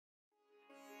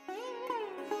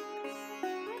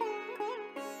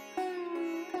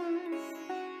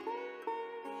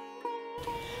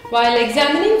While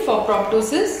examining for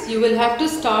proptosis, you will have to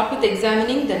start with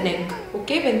examining the neck.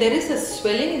 Okay, when there is a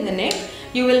swelling in the neck,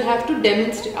 you will have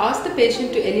to ask the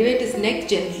patient to elevate his neck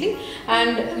gently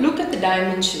and look at the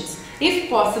dimensions. If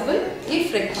possible,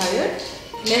 if required,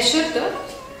 measure the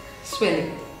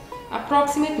swelling.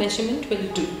 Approximate measurement will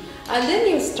do. And then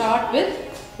you start with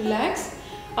relax.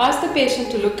 Ask the patient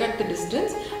to look at the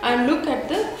distance and look at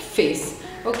the face.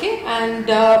 Okay,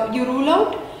 and you rule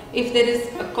out if there is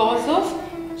a cause of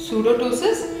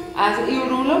pseudotosis, as you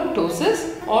rule out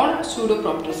ptosis or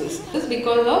pseudoproptosis. This is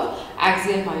because of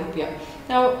axial myopia.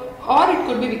 Now, or it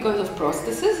could be because of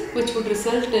prosthesis, which would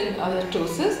result in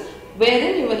ptosis,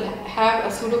 wherein you will have a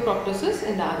pseudoproptosis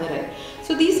in the other eye.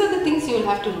 So these are the things you will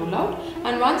have to rule out,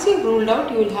 and once you have ruled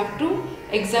out, you will have to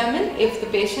examine if the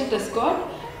patient has got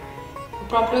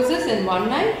proptosis in one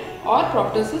eye or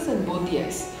proptosis in both the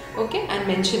eyes. Okay, and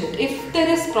mention it. If there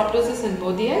is proptosis in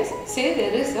both the eyes, say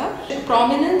there is a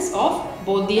prominence of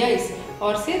both the eyes,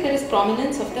 or say there is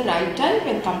prominence of the right eye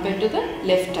when compared to the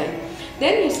left eye.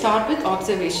 Then you start with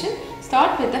observation.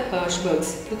 Start with the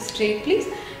Hirschberg's. Look straight please.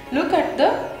 Look at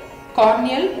the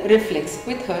corneal reflex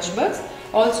with Hirschberg's.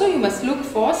 Also you must look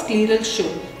for scleral show.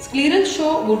 Scleral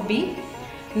show would be,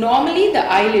 normally the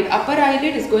eyelid, upper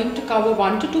eyelid is going to cover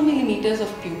 1 to 2 millimeters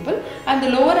of pupil, and the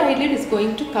lower eyelid is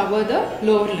going to cover the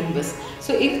lower limbus.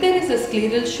 So if there is a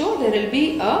scleral show, there will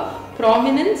be a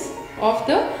prominence of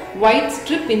the white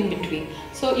strip in between.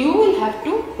 So you will have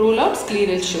to rule out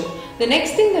scleral show. The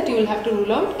next thing that you will have to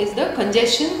rule out is the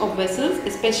congestion of vessels,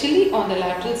 especially on the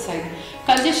lateral side.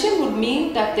 Congestion would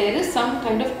mean that there is some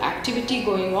kind of activity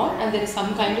going on and there is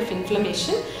some kind of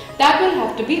inflammation. That will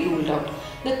have to be ruled out.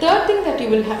 The third thing that you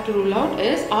will have to rule out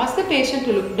is ask the patient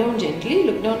to look down gently.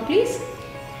 Look down please,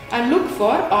 and look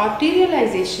for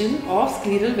arterialization of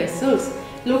scleral vessels.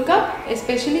 Look up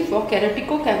especially for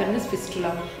keratico-cavernous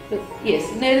fistula. Yes,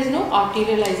 there is no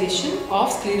arterialization of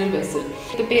scleral vessel.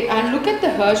 And look at the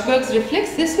Hirschberg's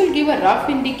reflex. This will give a rough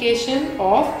indication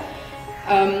of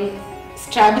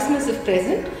strabismus if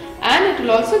present, and it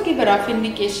will also give a rough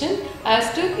indication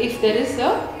as to if there is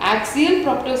a axial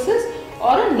proptosis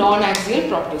or a non-axial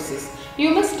proptosis.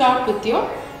 You must start with your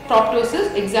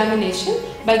proptosis examination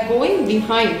by going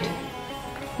behind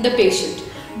the patient,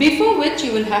 before which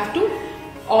you will have to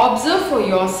observe for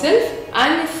yourself,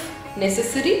 and if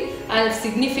necessary and if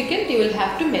significant you will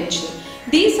have to mention.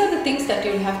 These are the things that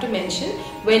you will have to mention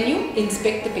when you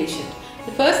inspect the patient.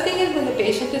 The first thing is when the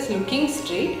patient is looking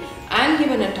straight and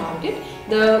given a target,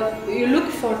 you look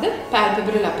for the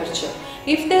palpebral aperture.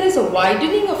 If there is a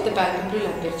widening of the palpebral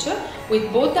aperture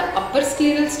with both the upper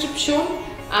scleral strip shown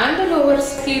and the lower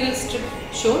scleral strip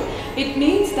shown, it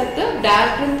means that the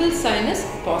Dalrymple sign is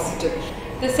positive.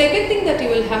 The second thing that you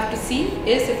will have to see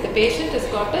is if the patient has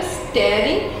got a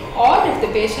staring or if the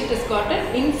patient has got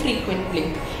an infrequent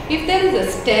blink. If there is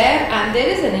a stare and there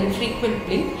is an infrequent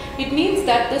blink, it means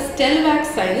that the Stellwax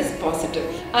sign is positive.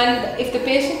 And if the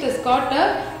patient has got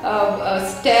a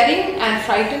staring and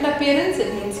frightened appearance,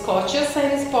 it means Kocher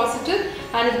sign is positive.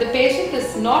 And if the patient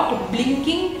is not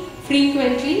blinking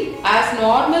frequently as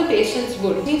normal patients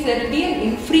would, it means there will be an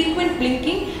infrequent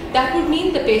blinking, that would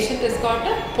mean the patient has got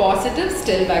a positive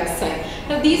Stellwax sign.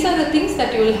 Now these are the things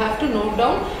that you will have to note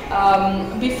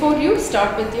down before you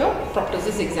start with your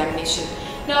proptosis examination.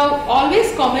 Now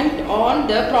always comment on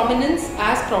the prominence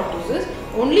as proptosis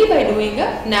only by doing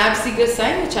a Nabziger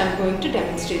sign, which I am going to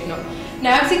demonstrate now.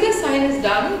 Nabziger sign is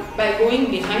done by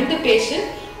going behind the patient,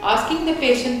 asking the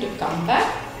patient to come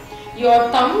back.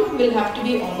 Your thumb will have to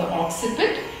be on the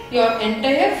occiput. Your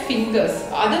entire fingers,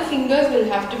 other fingers will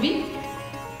have to be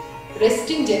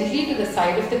resting gently to the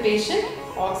side of the patient,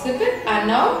 occiput, and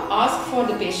now ask for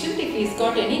the patient if he's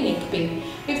got any neck pain.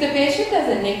 If the patient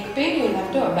has a neck pain, you will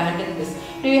have to abandon this.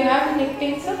 Do you have a neck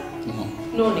pain, sir? No.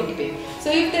 No neck pain. So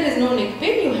if there is no neck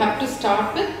pain, you have to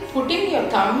start with putting your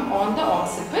thumb on the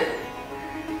occiput,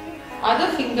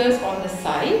 other fingers on the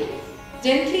side,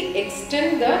 gently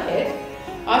extend the head,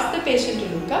 ask the patient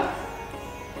to look up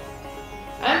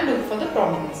and look for the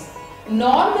prominence.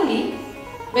 Normally,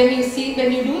 when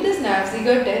you do this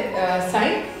Nabziger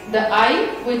sign, the eye,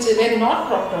 which when not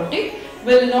proptotic,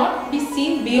 will not be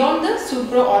seen beyond the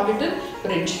supraorbital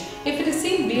ridge. If it is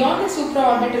seen beyond the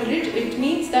supraorbital ridge, it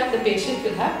means that the patient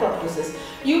will have proptosis.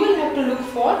 You will have to look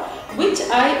for which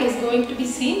eye is going to be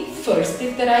seen first.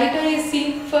 If the right eye is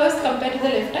seen first compared to the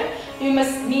left eye, you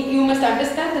must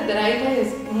understand that the right eye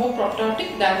is more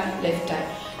proptotic than left eye.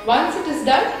 Once it is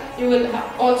done, you will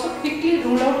also quickly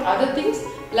rule out other things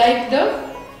like the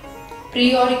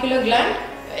preauricular gland.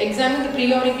 Examine the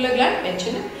preauricular gland,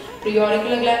 mention it.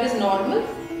 Preauricular gland is normal.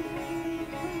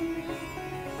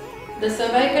 The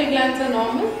cervical glands are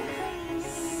normal,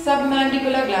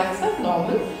 submandibular glands are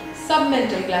normal,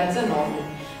 submental glands are normal.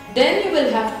 Then you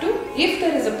will have to, if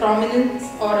there is a prominence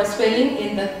or a swelling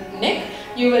in the neck,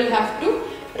 you will have to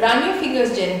run your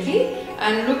fingers gently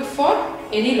and look for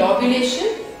any lobulation,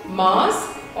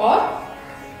 mass or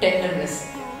tenderness.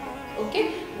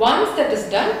 Okay. Once that is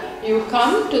done, you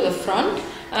come to the front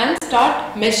and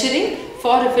start measuring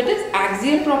for if it is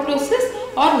axial proptosis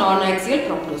or non-axial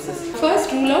proptosis.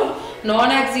 First, rule out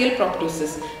non-axial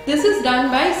proptosis. This is done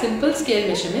by simple scale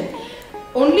measurement.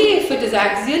 Only if it is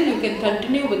axial, you can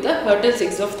continue with the Hertel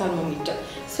 6 of thermometer.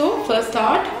 So, first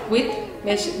start with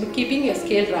keeping your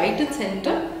scale right in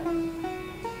center.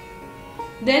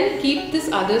 Then keep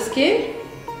this other scale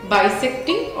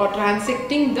bisecting or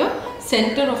transecting the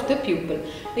center of the pupil.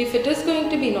 If it is going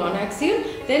to be non-axial,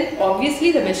 then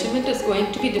obviously the measurement is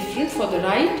going to be different for the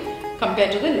right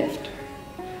compared to the left.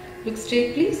 Look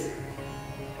straight please.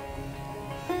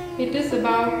 It is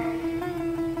about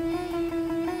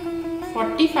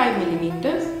 45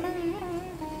 millimeters.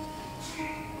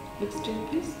 Look straight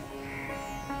please.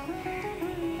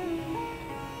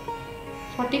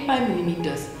 45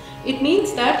 millimeters. It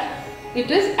means that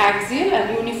it is axial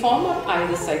and uniform on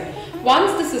either side.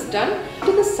 Once this is done,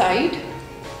 to the side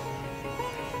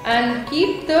and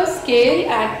keep the scale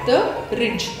at the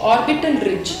ridge, orbital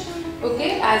ridge,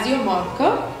 okay, as your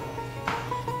marker.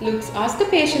 Ask the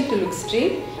patient to look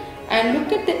straight and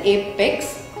look at the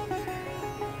apex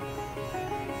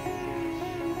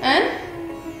and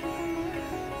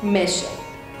measure.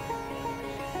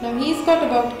 Now he's got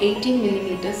about 18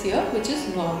 millimeters here, which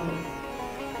is normal.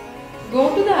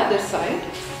 Go to the other side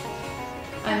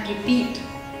and repeat.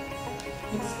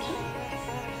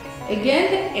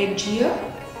 Again the edge here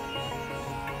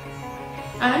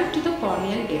and to the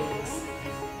corneal apex.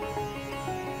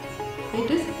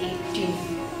 It is 18.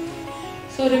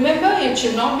 So remember, it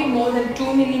should not be more than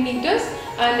 2 millimeters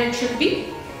and it should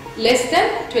be less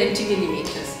than 20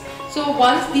 millimeters. So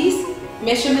once these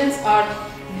measurements are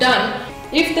done,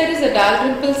 if there is a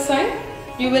Dalrymple sign,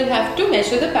 you will have to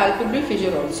measure the palpebral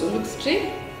fissure also. Look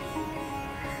straight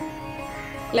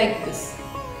like this.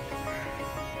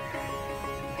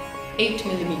 8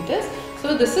 millimeters.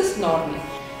 So this is normal.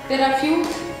 There are few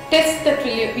tests that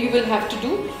you will have to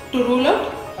do to rule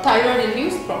out thyroid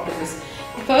induced proptosis.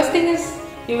 The first thing is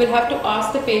you will have to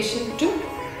ask the patient to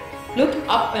look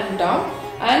up and down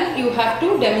and you have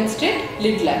to demonstrate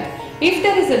lid lag. If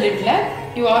there is a lid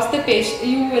lag, you ask the patient,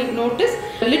 you will notice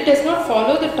the lid does not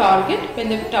follow the target when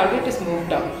the target is moved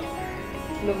down.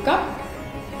 Look up,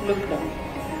 look down,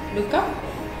 look up,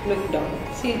 look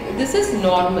down. See, this is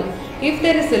normal. If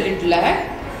there is a lid lag,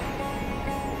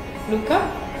 look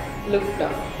up, look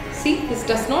down. See, this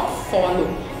does not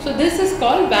follow. So this is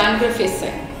called Van Graaf's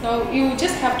sign. Now you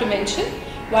just have to mention,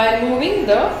 while moving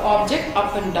the object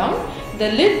up and down,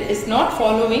 the lid is not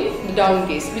following the down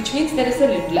gaze, which means there is a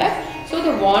lid lag. So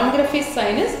the Van Graaf's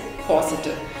sign is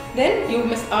positive. Then you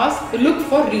must look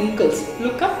for wrinkles.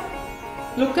 Look up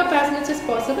as much as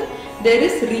possible. There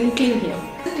is wrinkling here.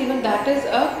 Even that is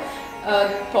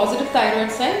a positive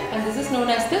thyroid sign, and this is known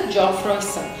as the Geoffroy's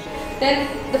sign. Then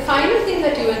the final thing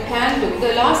that you can do,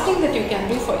 the last thing that you can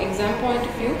do for exam point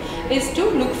of view is to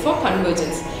look for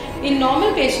convergence. In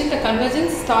normal patient, the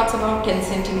convergence starts about 10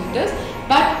 centimeters,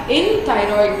 but in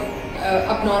thyroid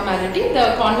abnormality,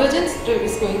 the convergence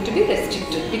is going to be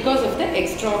restricted because of the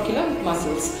extraocular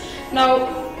muscles. Now,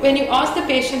 when you ask the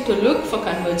patient to look for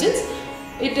convergence,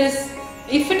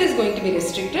 if it is going to be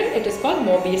restricted, it is called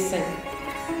Mobius sign.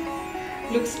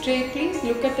 Look straight please,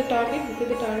 look at the target,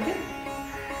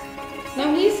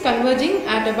 Now he is converging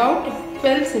at about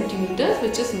 12 centimeters,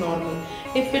 which is normal.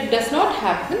 If it does not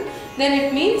happen, then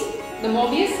it means the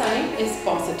Mobius sign is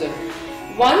positive.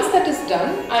 Once that is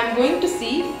done, I am going to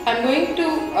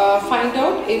find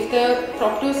out if the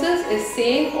proptosis is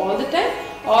same all the time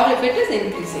or if it is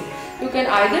increasing. You can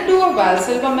either do a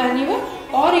Valsalva maneuver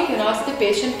or you can ask the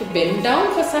patient to bend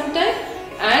down for some time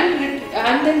and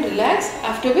then relax,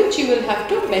 after which you will have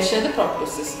to measure the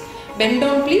proptosis. Bend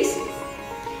down please.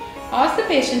 Ask the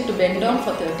patient to bend down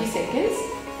for 30 seconds.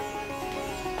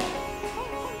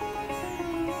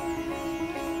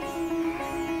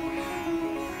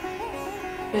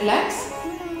 Relax.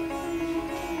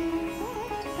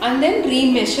 And then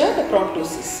re-measure the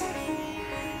proptosis.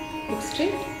 Look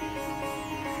straight.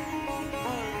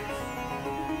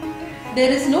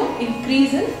 There is no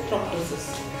increase in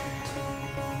proptosis.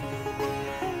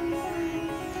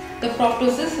 The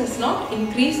proptosis has not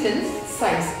increased in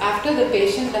size after the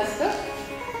patient does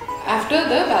after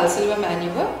the Valsalva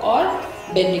maneuver or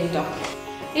bending down.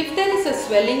 If there is a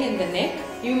swelling in the neck,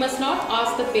 you must not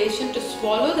ask the patient to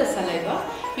swallow the saliva.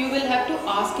 You will have to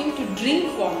ask him to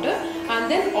drink water and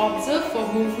then observe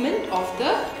for movement of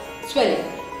the swelling.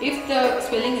 If the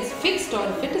swelling is fixed or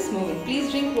if it is moving,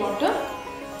 please drink water.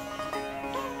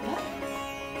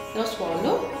 Now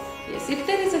swallow. Yes, if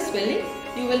there is a swelling,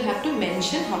 you will have to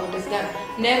mention how it is done.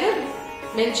 Never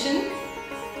mention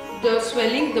the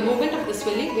swelling, the movement of the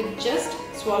swelling with just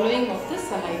swallowing of the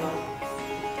saliva.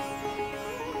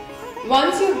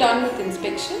 Once you have done with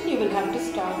inspection, you will have to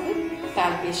start with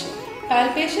palpation.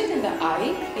 Palpation in the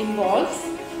eye involves,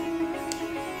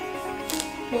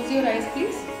 close your eyes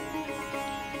please,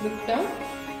 look down.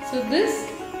 So this,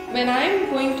 when I am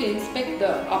going to inspect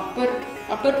the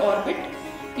upper orbit,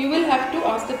 you will have to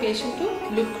ask the patient to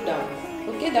look down.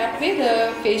 Okay, that way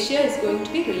the fascia is going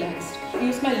to be relaxed.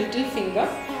 Use my little finger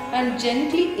and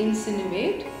gently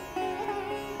insinuate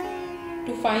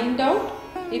to find out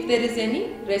if there is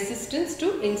any resistance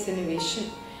to insinuation.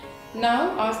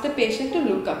 Now ask the patient to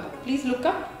look up. Please look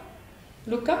up.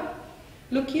 Look up.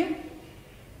 Look here.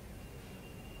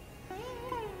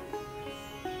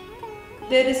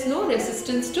 There is no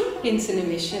resistance to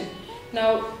insinuation.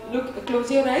 Now look,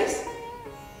 close your eyes.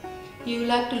 You will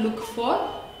have to look for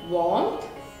warmth.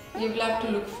 You will have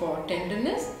to look for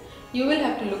tenderness. You will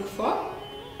have to look for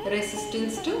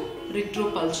resistance to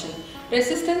retropulsion.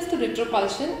 Resistance to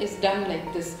retropulsion is done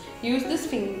like this. Use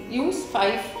this use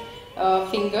 5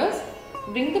 fingers.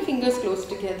 Bring the fingers close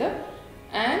together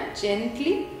and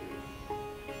gently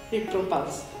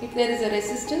retropulse. If there is a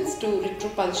resistance to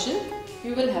retropulsion,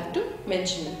 you will have to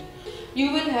mention it.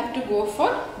 You will have to go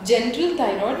for general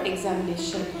thyroid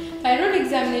examination. Thyroid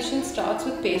examination starts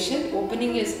with patient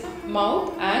opening his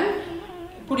mouth and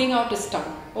putting out his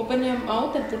tongue. Open your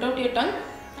mouth and put out your tongue.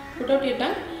 Put out your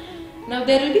tongue. Now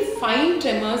there will be fine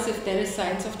tremors if there is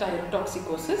signs of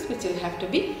thyrotoxicosis, which will have to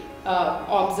be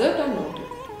observed and noted.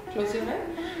 Close your eye.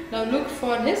 Now look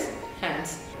for his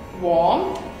hands.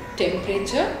 Warmth,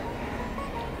 temperature.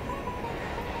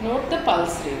 Note the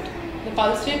pulse rate. The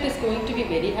pulse rate is going to be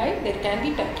very high. There can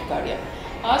be tachycardia.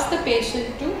 Ask the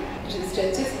patient to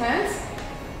stretch his hands.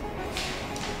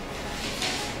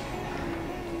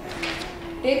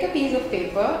 Take a piece of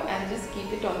paper and just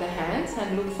keep it on the hands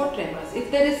and look for tremors.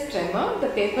 If there is tremor, the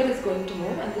paper is going to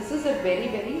move, and this is a very,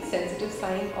 very sensitive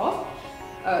sign of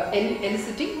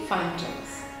eliciting fine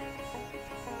tremors.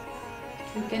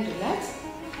 You can relax.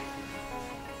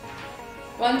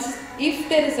 If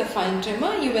there is a fine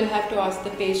tremor, you will have to ask the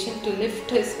patient to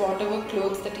lift his whatever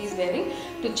clothes that he is wearing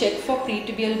to check for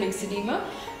pretibial myxedema,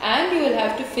 and you will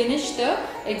have to finish the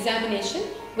examination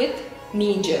with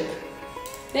knee jerk.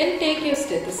 Then take your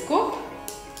stethoscope.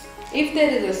 If there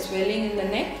is a swelling in the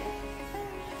neck,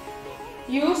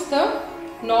 use the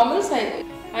normal side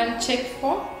and check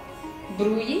for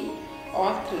bruit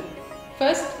or thrill.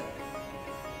 First,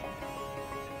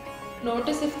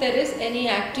 notice if there is any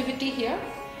activity here,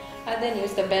 and then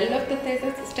use the bell of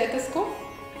the stethoscope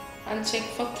and check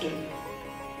for thrill.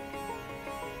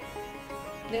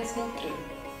 There is no thrill.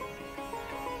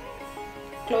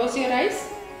 Close your eyes.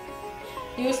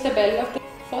 Use the bell of the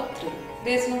for thrill.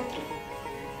 There is no thrill.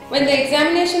 When the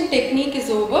examination technique is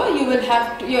over, you will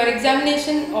have to, your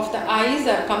examination of the eyes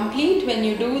are complete when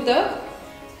you do the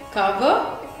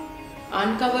cover,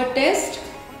 uncover test,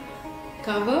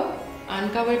 cover,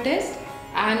 uncover test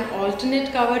and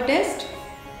alternate cover test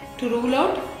to rule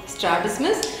out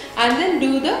strabismus, and then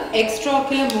do the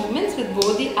extraocular movements with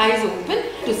both the eyes open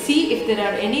to see if there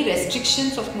are any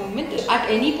restrictions of movement at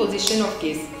any position of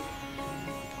gaze.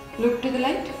 Look to the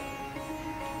light.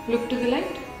 Look to the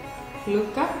light.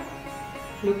 Look up.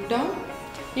 Look down.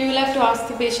 You will have to ask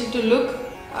the patient to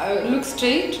look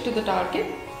straight to the target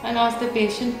and ask the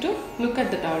patient to look at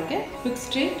the target. Look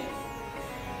straight.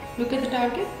 Look at the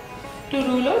target to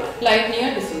rule out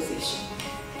linear dissociation.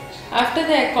 After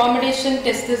the accommodation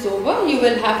test is over, you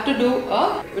will have to do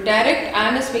a direct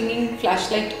and a swinging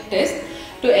flashlight test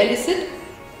to elicit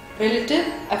relative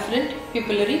afferent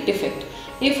pupillary defect.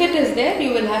 If it is there,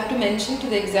 you will have to mention to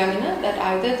the examiner that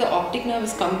either the optic nerve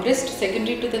is compressed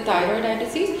secondary to the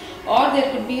thyroiditis, or there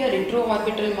could be a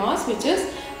retroorbital mass which is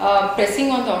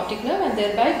pressing on the optic nerve and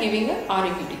thereby giving a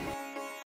RAPD.